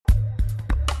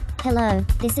Hello,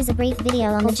 this is a brief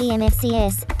video on the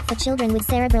GMFCS, for children with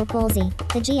cerebral palsy.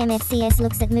 The GMFCS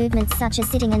looks at movements such as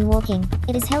sitting and walking.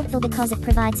 It is helpful because it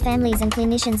provides families and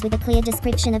clinicians with a clear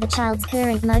description of a child's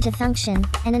current motor function,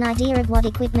 and an idea of what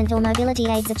equipment or mobility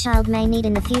aids a child may need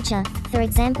in the future, for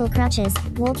example crutches,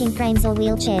 walking frames or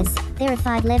wheelchairs. There are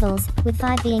 5 levels, with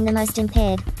 5 being the most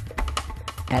impaired.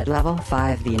 At level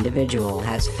 5, the individual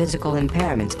has physical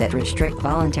impairments that restrict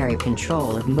voluntary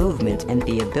control of movement and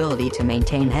the ability to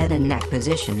maintain head and neck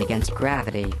position against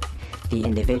gravity. The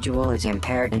individual is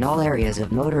impaired in all areas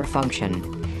of motor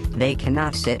function. They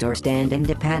cannot sit or stand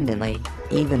independently,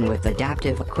 even with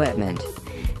adaptive equipment.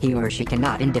 He or she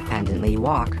cannot independently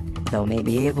walk, though may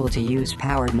be able to use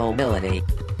powered mobility.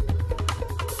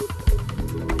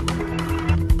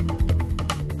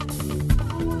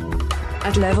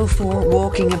 At level 4,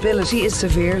 walking ability is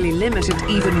severely limited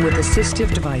even with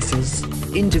assistive devices.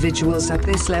 Individuals at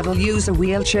this level use a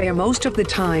wheelchair most of the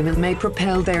time and may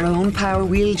propel their own power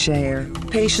wheelchair.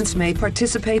 Patients may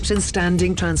participate in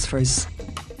standing transfers.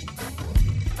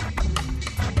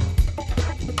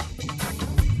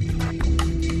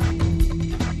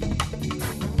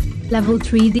 Level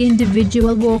 3, the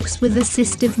individual walks with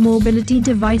assistive mobility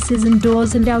devices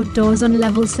indoors and outdoors on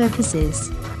level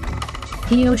surfaces.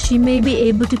 He or she may be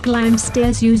able to climb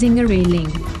stairs using a railing.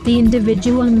 The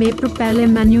individual may propel a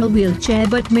manual wheelchair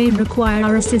but may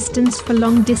require assistance for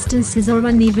long distances or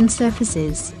uneven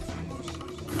surfaces.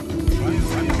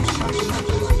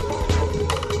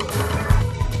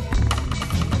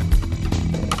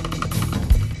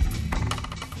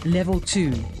 Level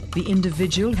 2. The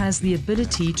individual has the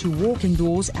ability to walk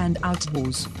indoors and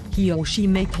outdoors. He or she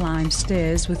may climb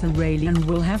stairs with a railing and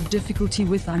will have difficulty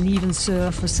with uneven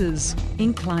surfaces,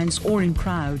 inclines or in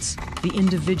crowds. The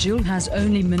individual has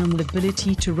only minimal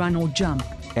ability to run or jump.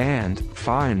 And,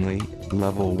 finally,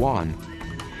 Level 1.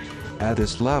 At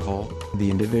this level,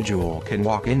 the individual can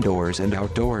walk indoors and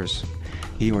outdoors.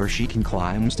 He or she can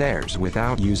climb stairs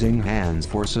without using hands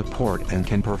for support and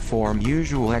can perform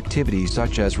usual activities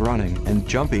such as running and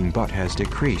jumping but has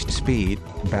decreased speed,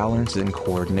 balance and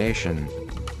coordination.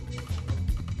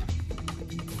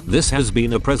 This has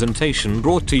been a presentation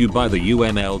brought to you by the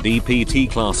UMLDPT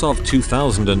class of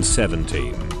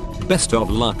 2017. Best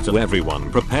of luck to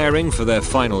everyone preparing for their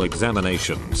final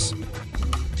examinations.